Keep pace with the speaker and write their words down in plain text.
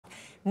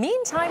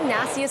Meantime,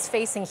 Nasty is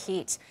facing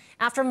heat.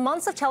 After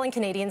months of telling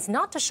Canadians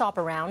not to shop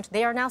around,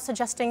 they are now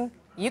suggesting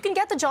you can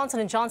get the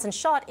Johnson & Johnson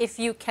shot if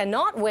you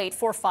cannot wait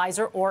for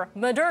Pfizer or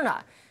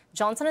Moderna.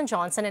 Johnson &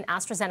 Johnson and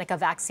AstraZeneca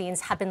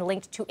vaccines have been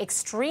linked to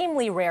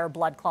extremely rare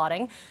blood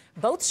clotting.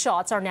 Both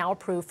shots are now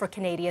approved for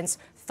Canadians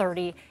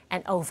 30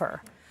 and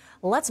over.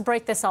 Let's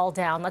break this all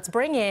down. Let's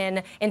bring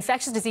in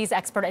infectious disease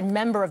expert and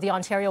member of the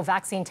Ontario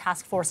Vaccine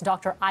Task Force,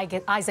 Dr.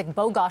 Isaac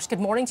Bogoch. Good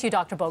morning to you,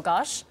 Dr.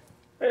 Bogoch.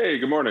 Hey,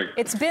 good morning.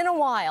 It's been a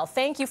while.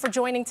 Thank you for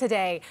joining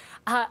today.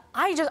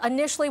 I just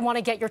initially want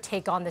to get your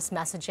take on this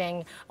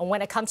messaging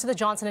when it comes to the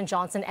Johnson &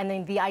 Johnson and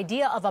then the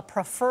idea of a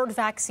preferred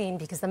vaccine,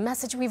 because the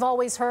message we've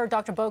always heard,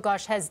 Dr.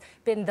 Bogoch, has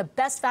been the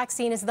best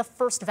vaccine is the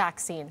first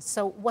vaccine.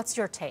 So what's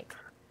your take?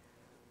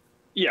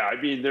 Yeah, I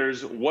mean,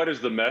 there's what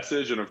is the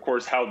message and, of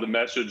course, how the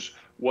message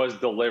was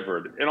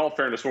delivered. In all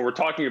fairness, when we're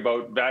talking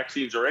about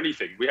vaccines or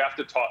anything, we have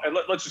to talk, and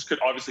let's just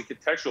obviously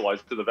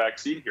contextualize to the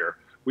vaccine here.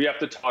 We have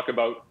to talk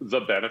about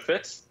the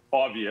benefits,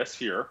 obvious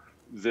here.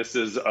 This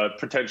is a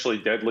potentially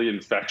deadly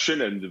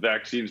infection, and the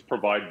vaccines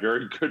provide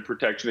very good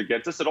protection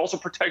against this. It also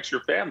protects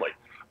your family.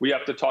 We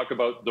have to talk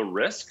about the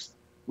risks.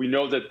 We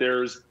know that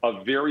there's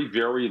a very,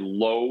 very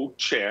low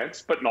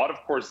chance, but not, of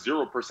course,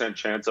 0%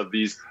 chance of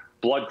these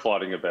blood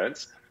clotting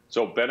events.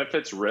 So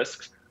benefits,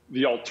 risks,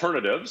 the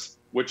alternatives,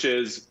 which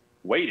is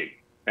waiting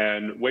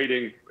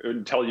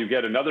until you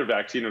get another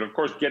vaccine, and of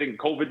course getting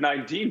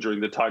COVID-19 during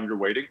the time you're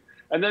waiting.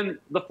 And then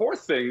the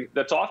fourth thing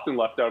that's often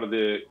left out of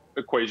the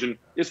equation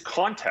is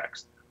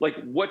context. Like,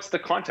 what's the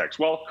context?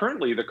 Well,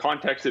 currently the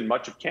context in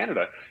much of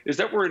Canada is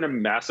that we're in a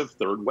massive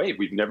third wave.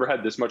 We've never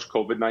had this much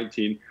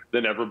COVID-19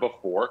 than ever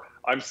before.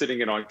 I'm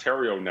sitting in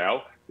Ontario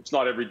now. It's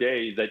not every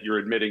day that you're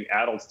admitting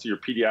adults to your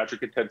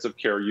pediatric intensive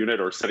care unit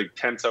or setting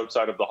tents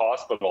outside of the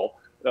hospital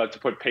to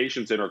put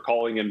patients in, or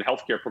calling in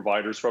healthcare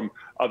providers from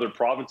other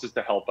provinces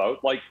to help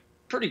out. Like,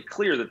 pretty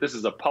clear that this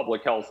is a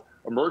public health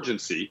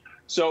emergency.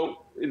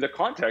 So in the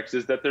context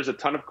is that there's a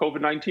ton of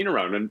COVID-19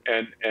 around,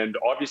 and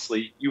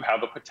obviously you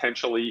have a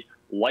potentially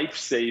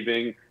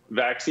life-saving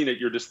vaccine at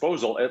your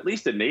disposal. At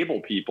least enable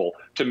people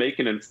to make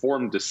an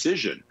informed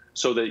decision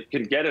so they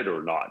can get it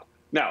or not.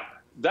 Now,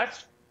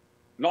 that's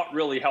not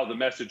really how the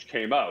message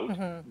came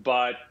out,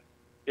 but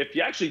if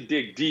you actually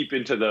dig deep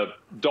into the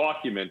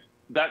document,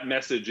 that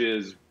message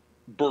is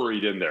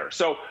buried in there.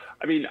 So,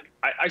 I mean,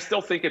 I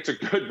still think it's a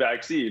good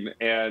vaccine,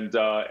 and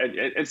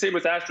same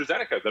with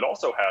AstraZeneca, that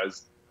also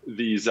has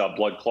these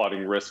blood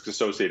clotting risks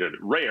associated.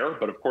 Rare,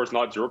 but of course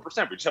not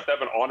 0%. We just have to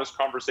have an honest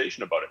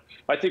conversation about it.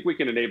 I think we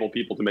can enable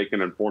people to make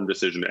an informed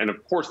decision. And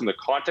of course, in the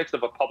context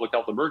of a public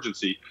health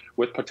emergency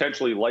with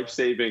potentially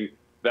life-saving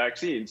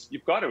vaccines,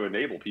 you've got to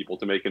enable people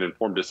to make an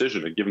informed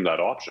decision and give them that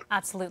option.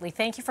 Absolutely.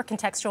 Thank you for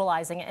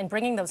contextualizing and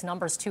bringing those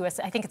numbers to us.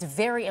 I think it's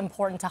very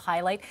important to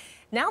highlight.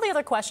 Now, the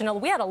other question,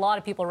 we had a lot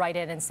of people write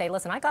in and say,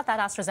 listen, I got that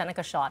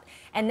AstraZeneca shot,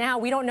 and now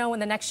we don't know when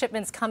the next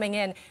shipment's coming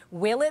in.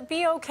 Will it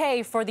be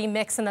okay for the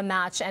mix and the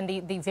match and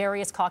the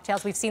various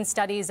cocktails? We've seen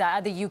studies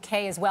at the UK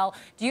as well.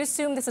 Do you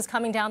assume this is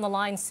coming down the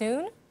line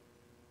soon?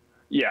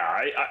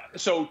 Yeah,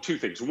 so two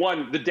things.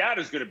 One, the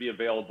data is going to be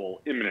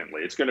available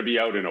imminently. It's going to be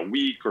out in a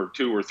week or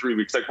 2 or 3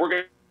 weeks. Like, we're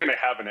going to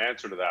have an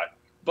answer to that.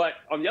 But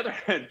on the other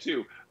hand,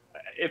 too,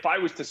 if I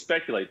was to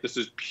speculate, this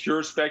is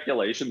pure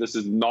speculation. This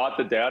is not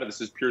the data.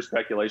 This is pure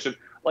speculation.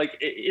 Like,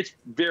 it's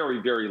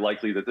very, very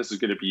likely that this is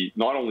going to be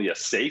not only a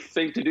safe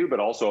thing to do, but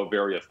also a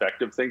very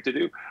effective thing to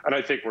do. And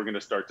I think we're going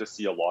to start to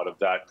see a lot of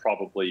that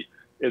probably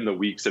in the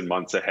weeks and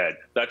months ahead.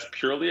 That's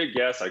purely a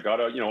guess. I got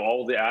to,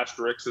 all the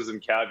asterisks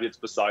and caveats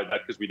beside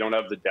that because we don't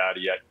have the data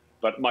yet.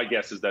 But my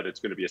guess is that it's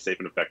going to be a safe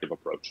and effective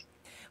approach.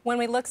 When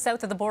we look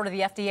south of the border, the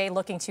FDA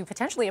looking to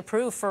potentially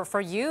approve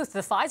for youth the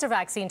Pfizer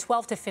vaccine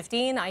 12 to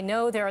 15. I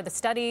know there are the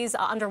studies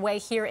underway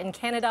here in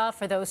Canada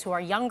for those who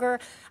are younger.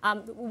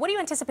 What do you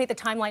anticipate the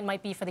timeline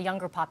might be for the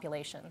younger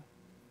population?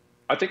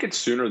 I think it's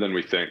sooner than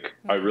we think.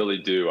 I really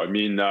do. I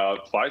mean,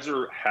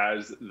 Pfizer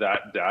has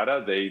that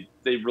data.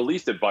 They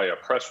released it via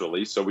press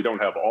release, so we don't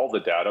have all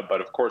the data.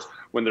 But of course,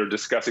 when they're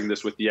discussing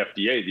this with the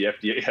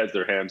FDA has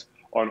their hands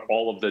on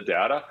all of the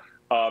data.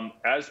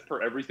 As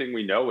per everything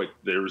we know,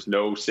 there's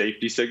no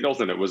safety signals,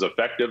 and it was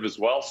effective as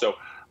well. So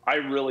I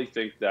really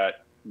think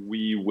that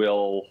we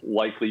will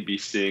likely be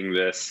seeing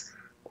this,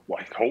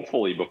 like,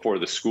 hopefully before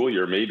the school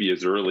year, maybe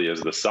as early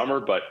as the summer,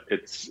 but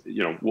it's,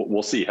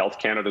 we'll see. Health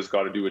Canada's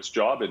got to do its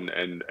job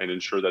and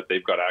ensure that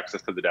they've got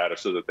access to the data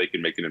so that they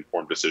can make an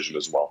informed decision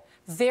as well.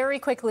 Very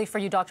quickly for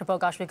you, Dr.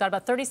 Bogoch, we've got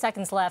about 30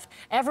 seconds left.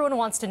 Everyone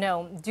wants to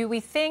know, do we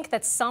think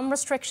that some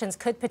restrictions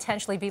could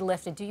potentially be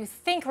lifted? Do you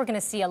think we're going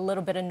to see a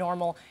little bit of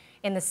normal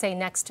in the, say,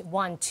 next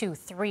 1, 2,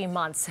 3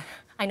 months?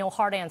 I know,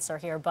 hard answer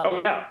here, but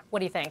what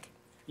do you think?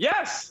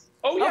 Yes.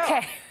 Oh, yeah.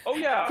 Okay. Oh,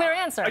 yeah. Clear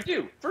answer. I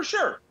do, for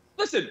sure.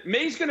 Listen,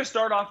 May's going to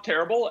start off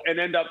terrible and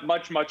end up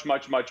much, much,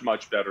 much, much,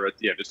 much better at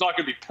the end. It's not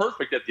going to be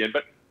perfect at the end,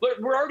 but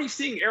we're already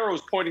seeing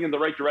arrows pointing in the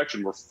right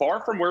direction. We're far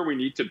from where we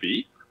need to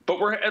be, but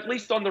we're at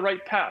least on the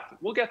right path.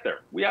 We'll get there.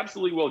 We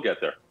absolutely will get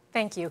there.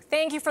 Thank you.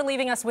 Thank you for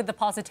leaving us with the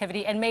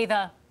positivity, and may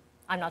the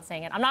I'm not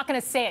saying it. I'm not going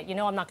to say it. You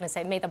know I'm not going to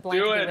say it. May the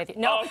blank be with you.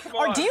 No. Oh,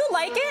 or do you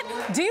like it?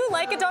 Do you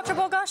like it, Dr.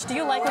 Bogoch? Do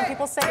you like when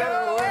people say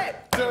it?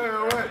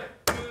 Do it.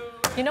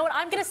 You know what?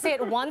 I'm going to say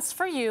it once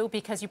for you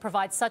because you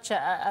provide such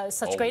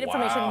great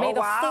information. May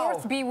the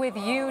 4th be with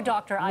you,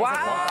 Dr. Isaac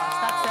Bogoch.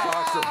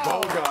 That's it.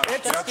 Dr.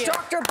 Bogoch. It's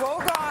Dr.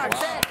 Bogoch.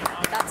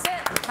 That's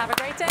it. Have a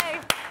great day.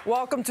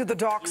 Welcome to the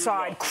doc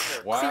side.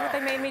 See what they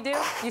made me do?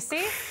 You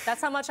see?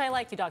 That's how much I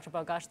like you, Dr.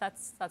 Bogoch.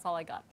 That's all I got.